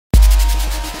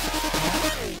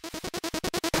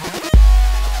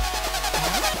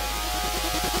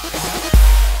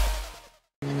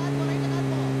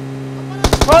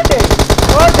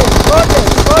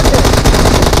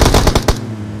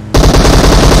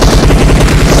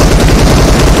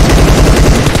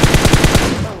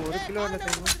வரல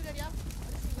தெரியுமா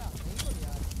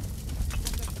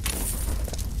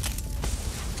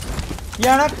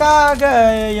எனக்காக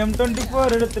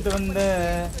M24 எடுத்துட்டு வந்த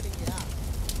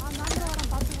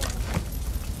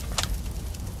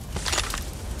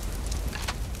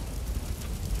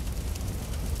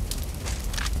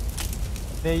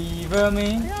தெய்வமே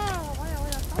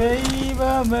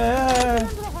தெய்வமே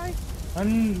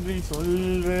நன்றி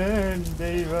சொல்வேன்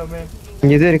தெய்வமே.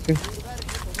 இது இருக்கு.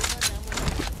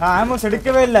 ஆமோஸ்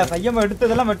எடுக்கவே இல்ல. பையன்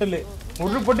எடுத்ததெல்லாம் மெட்டல்.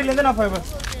 ஒரு பொட்டில இருந்து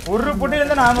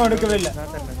நான் ஆமோ எடுக்கவே இல்ல.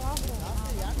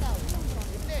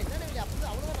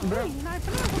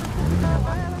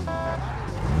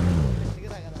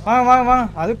 வாங்க வாங்க வாங்க.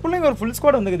 அதுக்குள்ள இங்க ஒரு ஃபுல்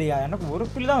ஸ்குவாட் வந்துக்குதுயா. எனக்கு ஒரு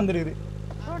கில் தான் வந்திருக்குது.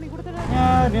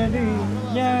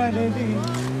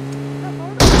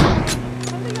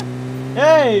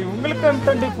 ஏய் உங்களுக்கு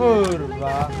M24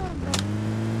 வா.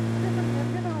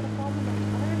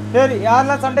 சரி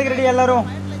யாரெல்லாம் சண்டைக்கு ரெடி எல்லாரும்?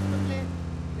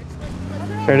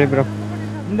 Ready bro.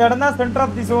 இந்த இடம் தான் சென்டர்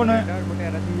ஆஃப் தி ஜோன்.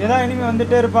 ஏதா எனிமி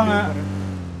வந்துட்டே இருப்பாங்க.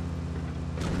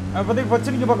 அப்போதைக்கு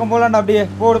பச்சனிக்கு பக்கம் போலாம்டா. அப்படியே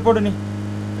போடு நீ.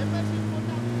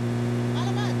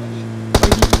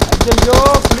 ஐயோ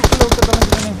குளிக்கல விட்டு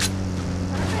தொலைஞ்சிட்டேனே.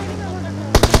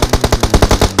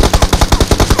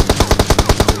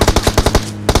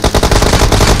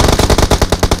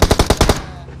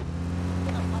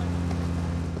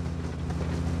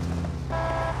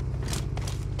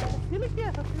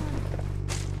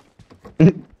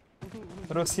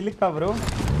 bro silica bro.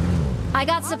 I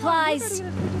got supplies.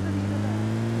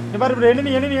 Ini baru bro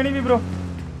enemy bro.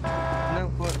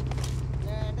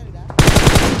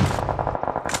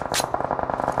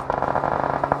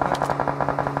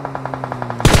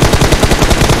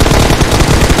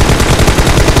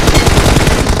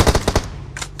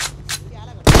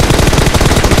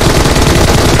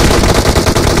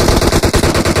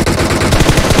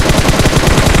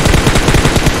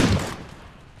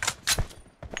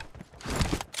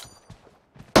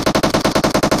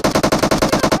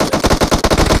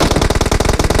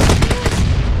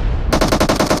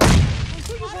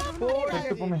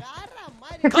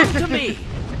 Come to me.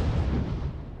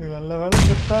 நல்ல வேளை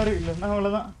செத்தாரு இல்லன்னா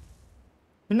அவ்வளவுதான்.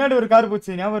 பின்னாடி ஒரு கார்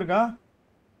போச்சு ஞாபகம் இருக்கா?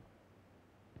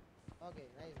 Okay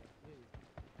nice.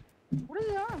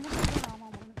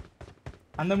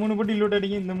 அந்த 3 பொட்டி லூட்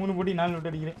அடிங்க. இந்த 3 பொட்டி நான் லூட்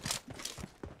அடிக்கிறேன்.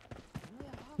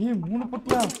 ஏய் 3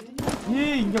 பொட்டியா?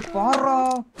 ஏய் இங்க பாறா.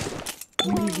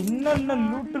 இங்க என்னென்ன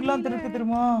லூட்லாம் இருக்கு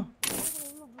தெரியுமா?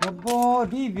 அப்பா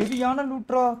டேய் வெறியான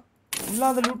லூட்ரா.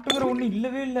 இல்லாத லூட்ங்கற ஒண்ணு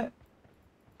இல்லவே இல்ல.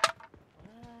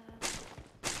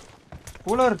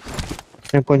 கூலர்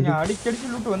கொஞ்சம் அடிக்கடி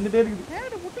லூட் வந்துட்டே இருக்குது.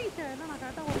 ஏடு முட்டிச்சே என்ன நான்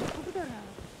கரெக்ட்டா குடுத்துட்டேன்.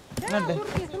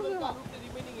 என்னடா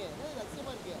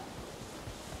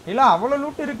இல்ல அவ்வளவு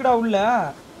லூட் இருக்குடா உள்ள.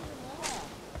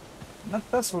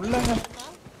 என்னத்த சொல்லுங்க.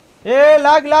 ஏய்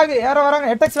லாக் யாரோ வராங்க.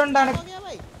 எட்டெக்ஸ் வேண்டாம் எனக்கு.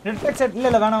 எட்டெக்ஸ்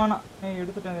இல்ல வேணாம். நான்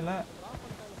எடுத்துட்டேன் இல்ல.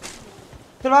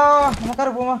 சரி வா நம்ம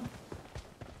கார் போமா.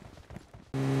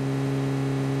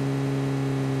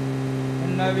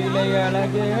 என்ன விலை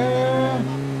அழகே.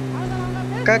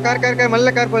 கார் மல்ல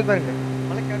கார் போய் பாருங்க.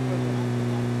 மல்ல கார் போய்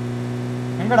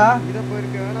எங்கடா இத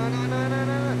போயிருக்கு.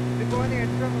 இப்போ வந்து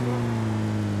எட்ரா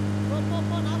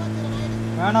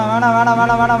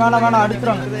வேணாம்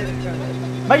அடிச்சுறாங்க.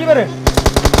 பைக் பாரு.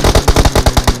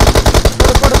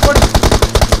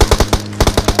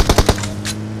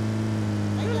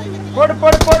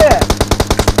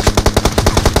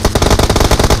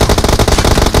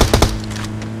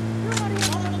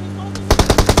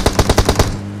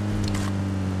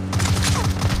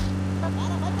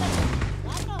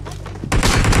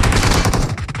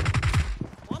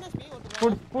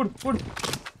 போடு. புட்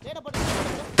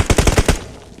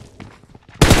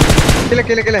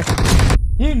கில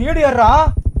ஏய் நீடி யாரா?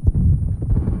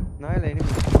 நான் இல்ல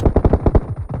எனிமி.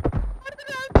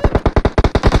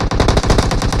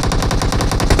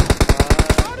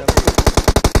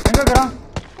 எங்க இருக்கறா?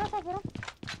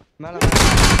 மேல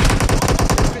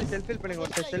செல்ஃபில் பண்ணுங்க.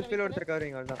 ஒருத்தர்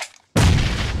கவரிங் அவ்வளவுதான்.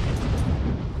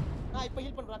 நான் இப்ப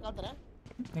ஹீல் பண்றேன். கார் தரேன்.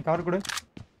 நீ கவர் கொடு.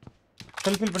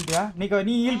 செல்ஃபில் பண்ணிட்டியா? நீ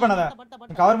ஹீல் பண்ணாத.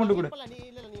 நீ கவர் மட்டும் கொடு.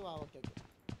 நீ வா. ஓகே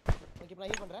இப்ப நான்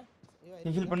ஹீல் பண்றேன். நீ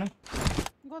ஹீல் பண்ணு.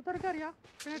 இங்க ஒருத்தர் இருக்காரியா?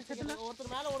 பின்னாடி செட்டில்.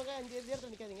 ஒருத்தர் மேல ஓடுங்க. இந்த இடத்துல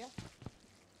நிக்காதீங்க.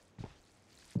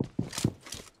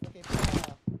 ஓகே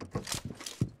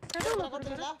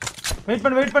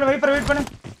வெயிட் பண்ணு.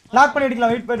 லாக் பண்ணி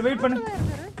அடிக்கலாம். வெயிட் பண்ணு.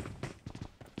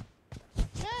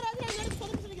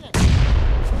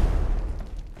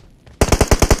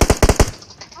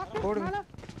 போடுங்க.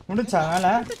 முடிச்சா மேல?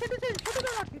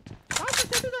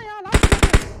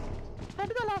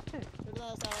 லாஸ்ட்.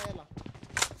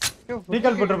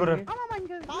 ரீகால் போட்ற பாரு. ஆமாமா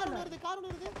இங்க கார்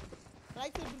வருது.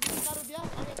 ரைட்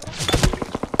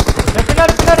சைடு கார்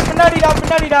ஓட்டியா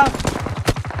பின்னாடிடா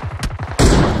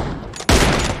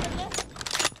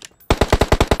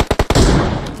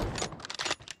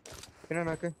என்ன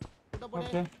நாக்கு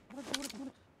ஓகே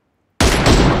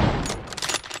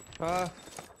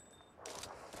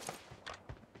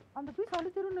அந்த பீஸ்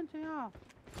அழிச்சிருன்னு நினைச்சியா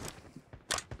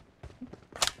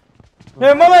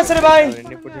ஏய் மாமா சரி பாய்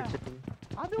என்ன போட்டு அடிச்சிட்டு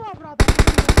அதுவா ப்ரோ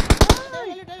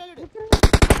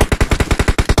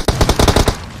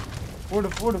போடு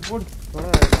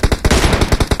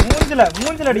மூஞ்சில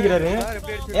அடிக்கிறாரு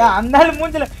ஏ அந்த ஆளு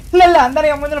மூஞ்சில இல்ல அந்த ஆளு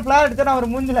என் மூஞ்சில பிளாட் அடிச்சா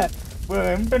அவர் மூஞ்சில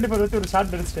M24 வச்சு ஒரு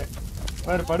ஷாட் அடிச்சிட்டேன்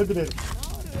பாரு படுத்துட்டாரு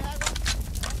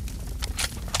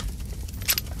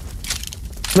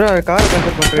ப்ரோ கார்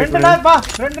பஞ்சர் பண்றேன்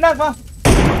ரெண்டு நாக் வா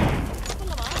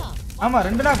ஆமா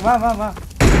ரெண்டு நாக் வா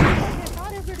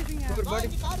கார் எப்படி அடிப்பீங்க ஒரு பாடி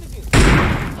கார் இருக்கு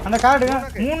அந்த கார்டுங்க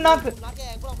மூணு நாக்கு நாக்கே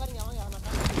என் கூட உட்காருங்க வாங்க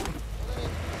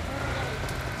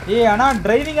ஏய் அண்ணா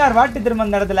டிரைவிங் ஆர் வாட்டி திரும்ப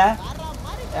அந்த இடத்துல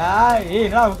ஏய்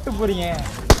என்னடா விட்டு போறீங்க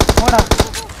போடா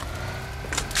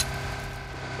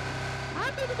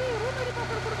ஆட்டிக்கு ரூம் ரெடி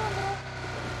பண்ணி கொடுப்பாங்க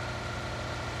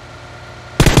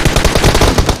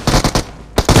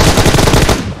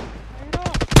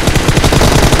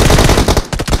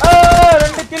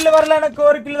ரெண்டு கில் வரல எனக்கு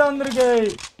ஒரு கில் தான் வந்திருக்கு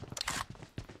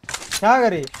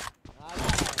சாகரி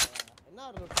என்ன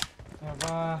ஒரு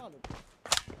அப்பா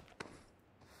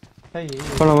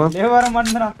போலாமா வர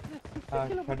மாட்டேன்றா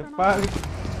கடுப்பா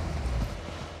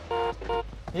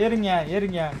ஏறுங்க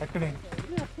டக்குனு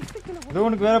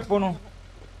ஜோனுக்கு வேற போகணும்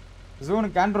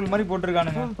ஜோனுக்கு கண்ட்ரோல் மாதிரி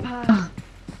போட்டிருக்கானுங்க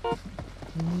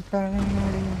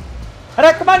array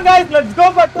come on guys let's go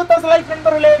for 2000 like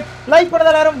நண்பர்களே லைக்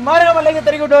பண்ணத எல்லாரும் மறக்காம லைக்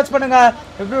தெரிக்க விட்டு வாட்ச் பண்ணுங்க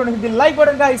எப்படி உங்களுக்கு இந்த லைக்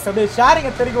பண்ணுங்க गाइस அப்படியே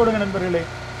ஷேரிங் தெரிக்க விடுங்க நண்பர்களே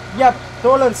யப்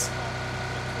டோலர்ஸ்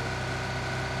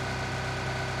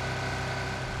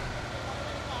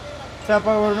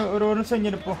சாப்பா ஒரு நிமிஷம் இங்க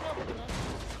இருப்போம்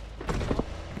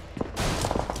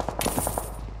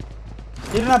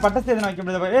இருனா பட்டத்தை எதுனா வைக்க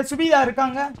முடியாது ஏ சுபிதா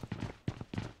இருக்காங்க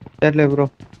தெரியல ப்ரோ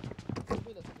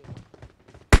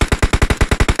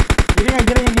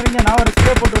இருங்க நான் ஒரு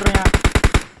ஸ்ப்ரே போட்டு விடுறேன்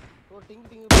ஒரு டிங்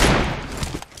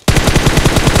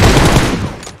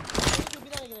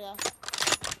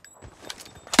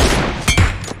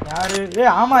யாரு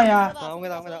ஏய் ஆமாயா அவங்க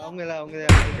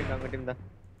டீம் தான்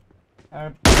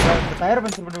டயர்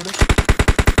பஞ்சர் பண்ணி விடு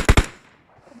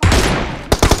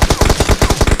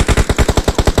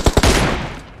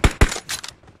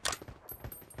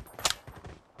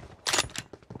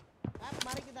மேப்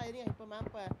மறைக்குதா ஏரியா இப்ப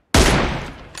மேப்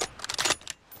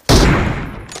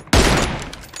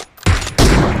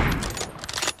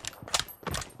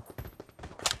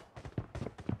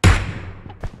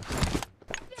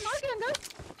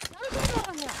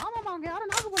ஆமாமா அங்க யாரும்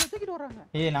நாக்கு போல தூக்கிட்டு வராங்க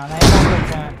ஏய் நான் தான்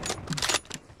வச்சேன்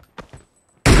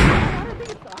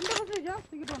அந்த பக்கம்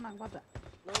தூக்கிட்டு வந்தாங்க பார்த்தேன்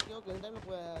ஓகே இந்த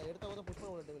டைம்ல எடுத்த போத புஷ்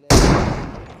பண்ண விட்டுவில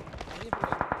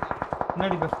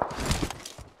முன்னாடி போ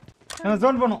நம்ம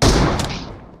ஜோன் பண்ணும்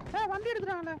வண்டி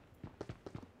எடுத்துறாங்களே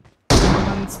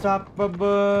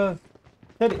அன்ஸ்டாப்பபிள்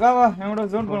சரி வா என்னோட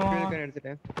ஜோன் பண்ணுவோம்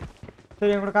எடுத்துட்டேன்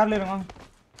சரி என்னோட கார்ல இருங்க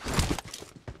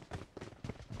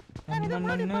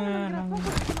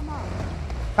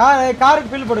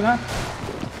காருக்கு ஃபில் போடுங்க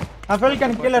நான் ஃபில்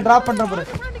கேன் கீழ டிராப் பண்றேன் பாரு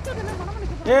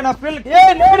ஏய் நான் ஃபில்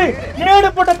ஏய் நேடு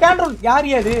போட்ட கண்ட்ரோல் யார்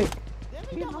அது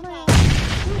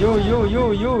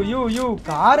யோ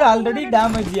கார் ஆல்ரெடி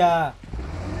டேமேஜ்யா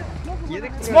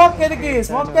ஸ்மோக் எதுக்கு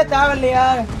ஸ்மோக்கே தேவையில்லையா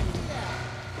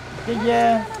ஐயா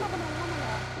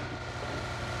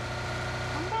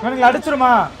இவனுங்களை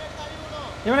அடிச்சிருமா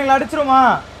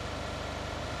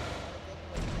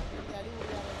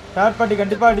தேர்ட் பார்ட்டி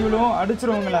கண்டிப்பா அடி விழுவும்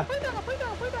அடிச்சிருவாங்களா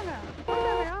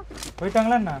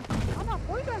போயிட்டாங்களா என்ன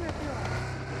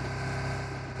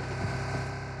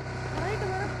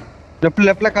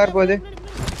லெஃப்ட்ல கார் போகுது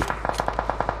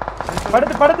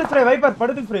படுத்து ஸ்ப்ரே வைப்பர்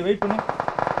படுத்து ஸ்ப்ரே வெயிட் பண்ணு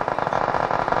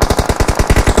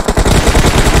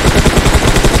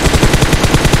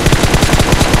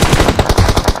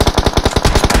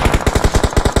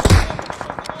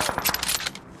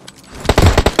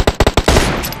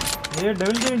ஏ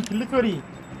டெவில் கேமிங் கில் ஸ்டோரி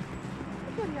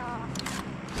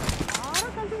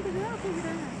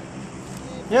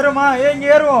ஏறுமா இங்க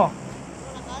ஏறுவோம்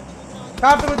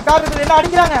காத்து என்ன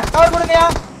அடிக்கிறாங்க கவர் கொடுங்கயா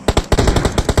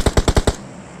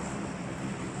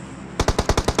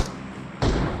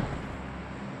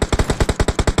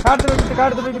காத்து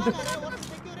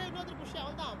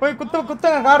போய்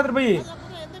குத்துங்க கார் போய்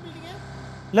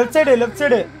லெஃப்ட்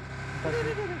சைடு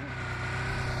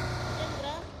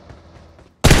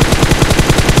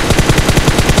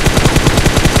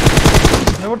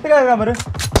ஒட்டுக்கா இருக்கா பாரு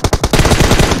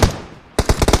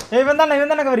ஏய் இவன்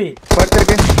தானே கவரி.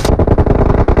 படுத்துருக்கு.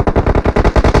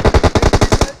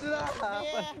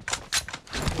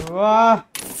 வா.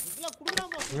 இதெல்லாம்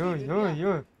குடுறாமா?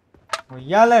 யோ.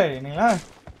 ஒய்யால என்னங்களா?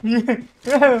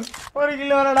 1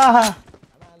 கிலோ வரடா.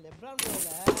 ஆனா லெப்ரான் போல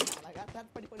அழகா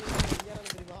ஸ்டார்ட் பண்ணி இந்தியால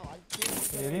தெரியுமா?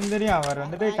 தெரியும் அவர்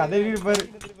வந்துட்டு கதை இருப்பாரு.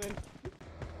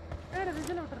 ஏய்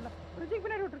ரிஜில விட்டுறல. ரிஜிக்கு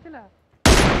பின்னாடி விட்டுருச்சுல.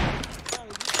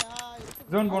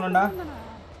 ஜோன் போணும்டா.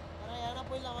 யாரா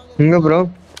போயிடலாம் வாங்க. எங்க ப்ரோ?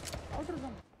 Outer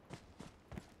zone.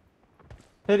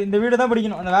 சரி இந்த வீடு தான்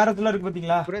படிக்கணும். அந்த வேற இடத்துல இருக்கு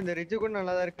பாத்தீங்களா? ப்ரோ இந்த ரிட்ஜ் கூட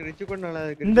நல்லா தான்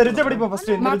இருக்கு. இந்த ரிட்ஜ் படிப்போம்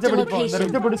ஃபர்ஸ்ட். இந்த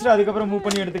ரிட்ஜ் படிச்சிட்டு அதுக்கு அப்புறம் மூவ்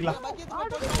பண்ணி எடுத்துக்கலாம்.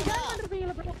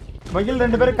 பகில்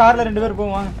 2 பேர் கார்ல 2 பேர்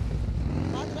போவாங்க.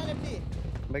 பாத்துடா எப்படி?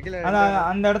 பக்கில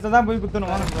அந்த இடத்த தான் போய்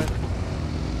குத்தணும் வாங்க.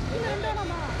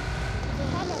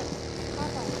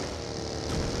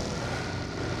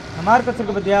 மார்க்கஸ்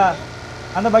இருக்கு பாத்தியா?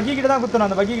 அந்த பக்கி கிட்ட தான் குத்தணும்.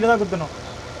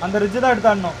 அந்த ரிட்ஜ் தான்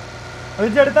எடுத்தாடணும்.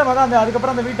 ரிட்ஜ் எடுத்தா மொத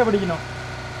அதுக்கப்புறம் அந்த வீட்டை படிக்கணும்.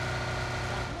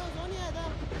 சோனியா இதா.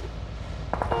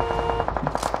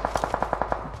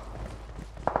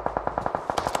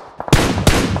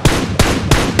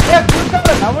 ஏய்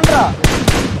குடுடா நவுல்றா.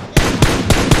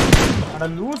 அட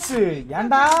லூசு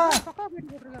ஏன்டா? பக்கா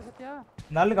போயிட்டு போட்டுருக்க பாத்தியா?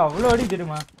 நாளுக்கு அவ்வளவு அடி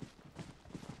தெரியுமா?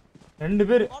 2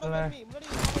 பேர்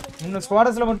இந்த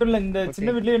ஸ்குவாடஸ்ல மட்டும் இல்ல இந்த சின்ன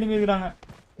வீட்லயே எனிமி இருக்காங்க.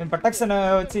 என் பட்டாக்ஸனை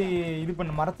வச்சு இது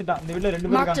பண்ண மறந்துட்டான். இந்த வீட்ல 2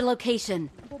 பேர் Marked a இருக்காங்க. location.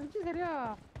 இந்த ரிஜி சரியா?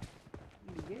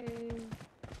 ஏய்.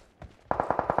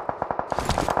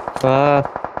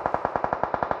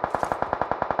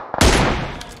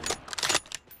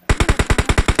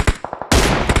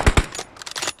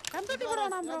 கம்பெனி கூட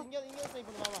வேணாம் ப்ரோ. இங்க ஸ்ட்ரைக்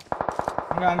பண்ணு வா.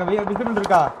 அங்க விசிபிள்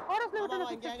இருக்கா? ஃபாரஸ்ட்ல வா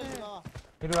விட்டு இங்க ஆங்கிள் வா.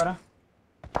 இது வரேன்.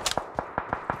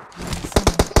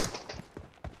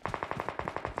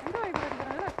 எங்க வைப்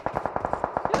அடிக்கறாங்க?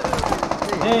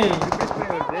 ஏய்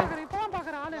இப்போதான்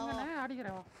பாக்குறேன் ஆளு எங்கன்னு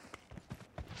அடிக்கிறேன் வா.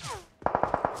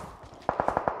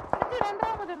 இது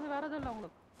ரெண்டாவது இருந்து வேற எதுவும் இல்ல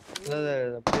உங்களுக்கு.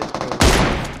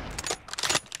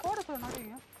 போட சொல்ல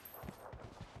மாட்டீங்க.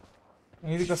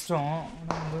 இது கஷ்டம்.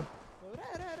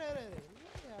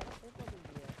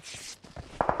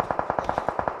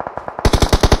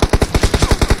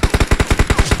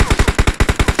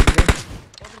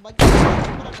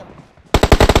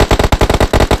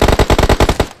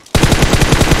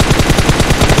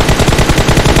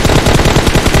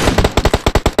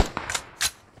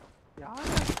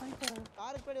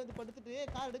 காருக்கு பின்னாடி வந்து படுத்துட்டு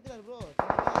கார் எடுக்கிறாரு ப்ரோ.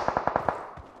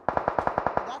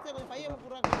 ஜாஸ்தியா கொஞ்சம் 5M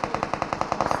புறா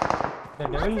இந்த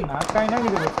டெவில் நாக்காயினா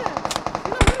இது.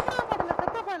 இல்ல உருப்படா மாட்டல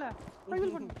செத்த பால.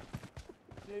 ஃபைல் பண்ணு.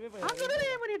 அங்க வேற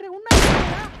ஏன் பண்ணிட்டு இருக்க? உன்ன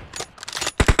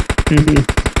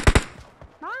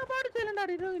நான் பாடு சைலண்டா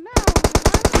அடி என்ன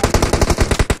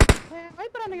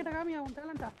வைப்பரா கிட்ட காமியா உன்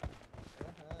டேலண்டா.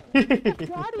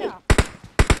 யாரியா?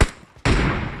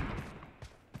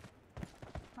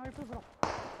 வைப்பு ப்ரோ.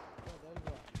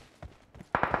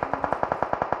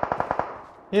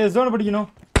 ஜோன் படிக்கணும்.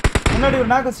 முன்னாடி ஒரு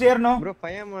நாக்கு ஏறணும். ப்ரோ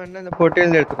 5M என்ன இந்த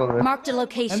போட்டில எடுத்துக்கோங்க. Marked a எந்த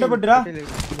location. பட்டுடா?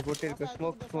 இந்த போட்டி இருக்கு.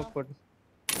 ஸ்மோக் போட்டு.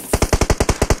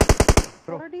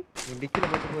 Bro ready. டிக்கில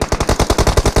போட்டு போகுது.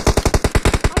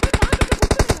 அப்படியே பாத்துட்டு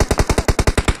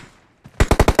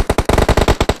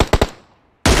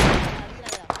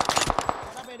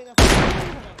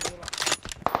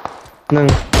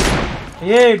என்னங்க?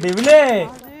 ஏய் டெவிலே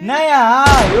என்னயா?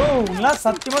 யோ உன்ன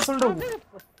சத்தியமா சொல்றேன்.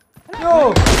 யோ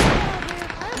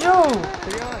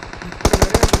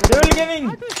டெவில் கேமிங்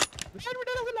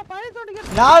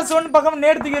லாஸ்ட் ஒன் பக்கம்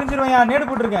நேடு தூக்கி எறிஞ்சிருவேன். நேடு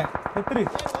போட்டுருக்கேன். எத்துரு.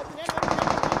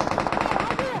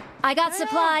 I got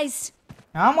supplies.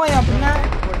 ஆமாயா பின்ன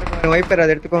வைப்பர்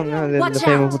அதை எடுத்துக்கோங்க. அது இந்த Watch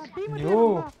 5M out. போட்டு. ஐயோ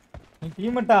நீ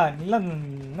டீமட்டா இல்ல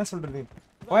என்ன சொல்றது?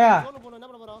 போயா போன என்ன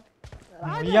பண்ண போறோம்?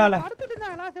 ஐயால படுத்துட்டு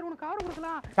இருந்தாங்களா? சரி உனக்கு கவர்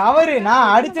கொடுக்கலாம். கவரு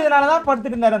நான் அடிச்சதுனால தான்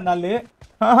படுத்துட்டு இருந்தாரு அந்த ஆளு.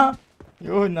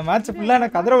 ஐயோ இந்த மேட்ச் ஃபுல்லா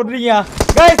நான் கதற விடுறீங்க.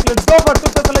 Guys let's go for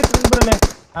 2000 likes win பண்ணல.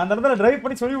 அந்த இடத்துல டிரைவ்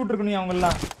பண்ணி சொல்லி விட்டுருக்கணும் அவங்க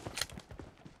எல்லாம்.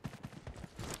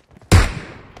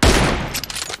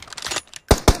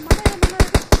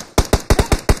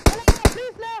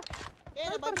 ஏய்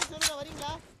நான் பக்கி சொல்லுங்க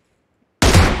வரீங்களா?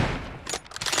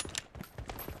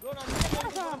 ப்ரோ நான் நீல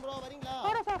கலர் போறேன் ப்ரோ வரீங்களா?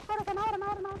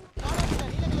 நான் வரேன்.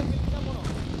 நீல கலர் பில்ட் தான் போறோம்.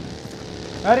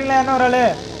 வரீங்களா என்ன ஒரு ஆளு?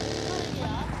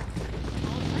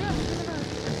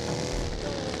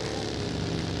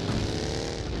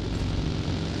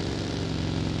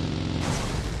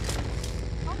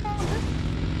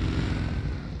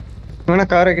 வேணா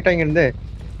காரை கிட்ட இங்க இருந்து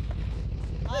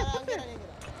அங்க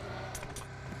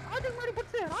ராஜகுமாரி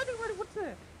புட்ஸ்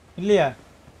இல்லையா?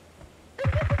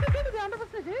 கேக்குது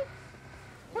 100%.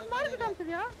 ஒரு மார்க்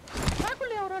காமிச்சியா?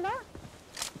 பாக்குலையா அவரால?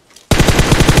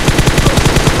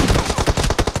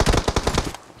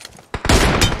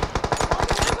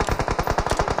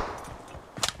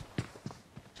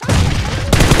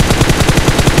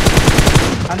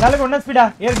 நாளைக்கு ஒண்ணா ஸ்பீடா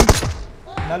ஏறி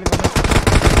நாளைக்கு ஒண்ணா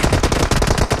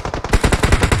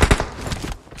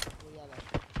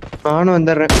நானும்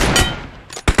வந்துடுறேன்.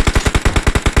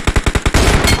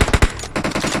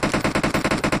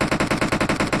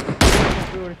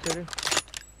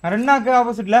 ரெண்டாக்கு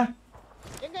ஆப்போசிட்ல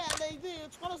எங்க அந்த இது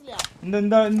ஸ்கோரஸ்லயா? இந்த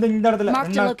இந்த இந்த இந்த இடத்துல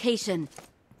Marked a location.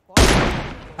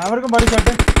 அவருக்கும் பாடி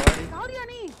ஷாட். சாரியா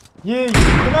நீ ஏய்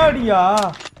என்னடியா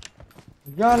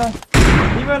ஐயால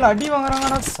அடி மேல அடி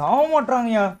வாங்குறாங்கடா சாவ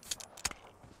மாட்றாங்கயா.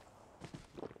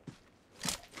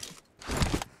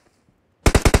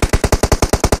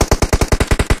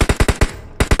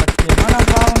 சத்தியமா நான்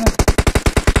பாவங்க.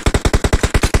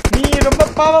 நீ ரொம்ப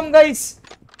பாவம் கைஸ்.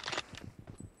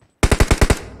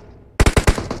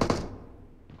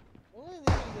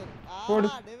 போடு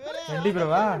ரெடி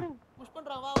ப்ரோவா புஷ்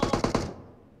பண்றா வா வா.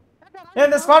 ஏய்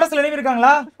இந்த ஸ்குவாட்ஸ்ல எனிமி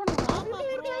இருக்காங்களா? ஆமா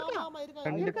இருக்காங்க.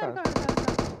 கண்டிப்பா.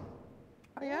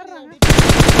 ஏறாங்க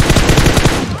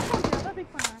அத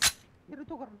பிக் பண்ண இரு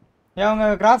தூக்குறேன். ஏய் அவங்க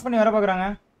கிராஸ் பண்ணி வர பாக்குறாங்க.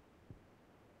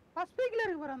 ஃபர்ஸ்ட் பீக்ல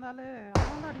இருக்கு பாரு அந்த ஆளு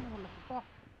அவன் தான் அடிக்க முடியல. போ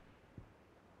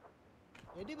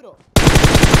எடி ப்ரோ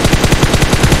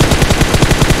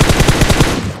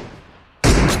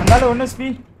அந்தால 1 ஸ்பீ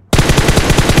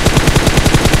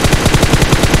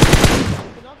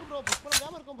நாக்கு ப்ரோ புஷ்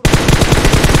பண்ணாம இருக்கும் ப்ரோ.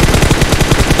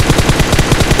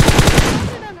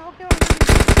 ஓகே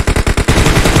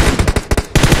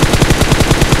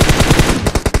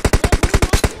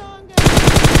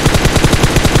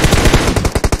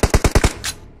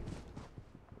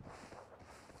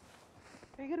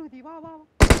எகிருதி வா வா வா.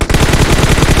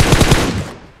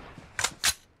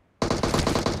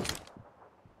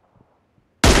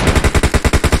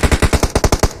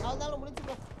 அதான் முடிஞ்சு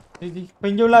ப்ரோ. ஜி இப்போ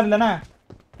இங்க உள்ள இல்லனா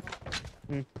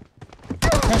ம்.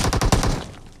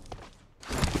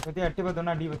 பத்தியா அட்டி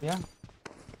பார்த்தோம்னா அடி பத்தியா.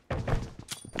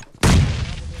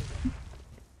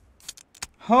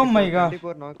 ஓ மை காட்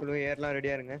 24 நாக்குல ஏர்லாம்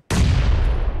ரெடியா இருங்க.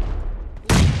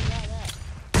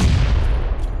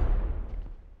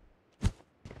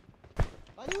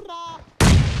 வருடா.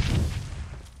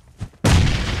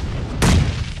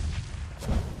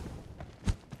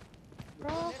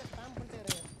 ப்ரோ ஸ்பாம் பண்ணிட்டே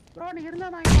இருங்க. ப்ரோ நீ இருந்தா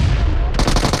நான்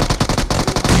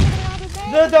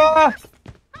இங்க ஜோ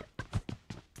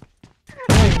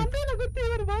மண்டையில குத்தி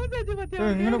ஒரு பவுன்ஸ் பத்தியா.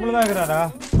 இங்கனக்குள்ள தான் இருக்கறாடா.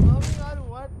 யார்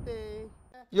வாட்?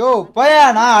 யோ பையா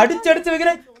நான் அடிச்சு அடிச்சு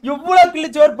வைக்கிறேன். எவ்வளவு கில்லு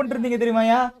சோர் பண்ணிருந்தீங்க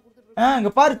தெரியுமாயா? இங்க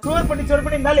பாரு சோர் பண்ணி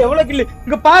இருந்தால எவ்வளவு கில்லு.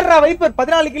 இங்க பாருடா வைப்பர்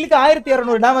 14 கில்லுக்கு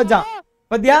 1200 டேமேஜ் ஆ.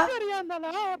 பாத்தியா? சரியா இருந்தால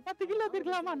 10 கிலோ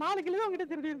திருடலாமா 4 கிலோ உன்கிட்ட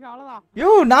திருடி இருக்க அவ்வளவுதான். யோ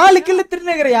 4 கில்லு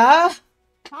திருடுங்கறியா?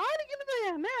 4 கிலோ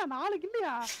என்ன 4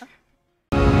 கிலோயா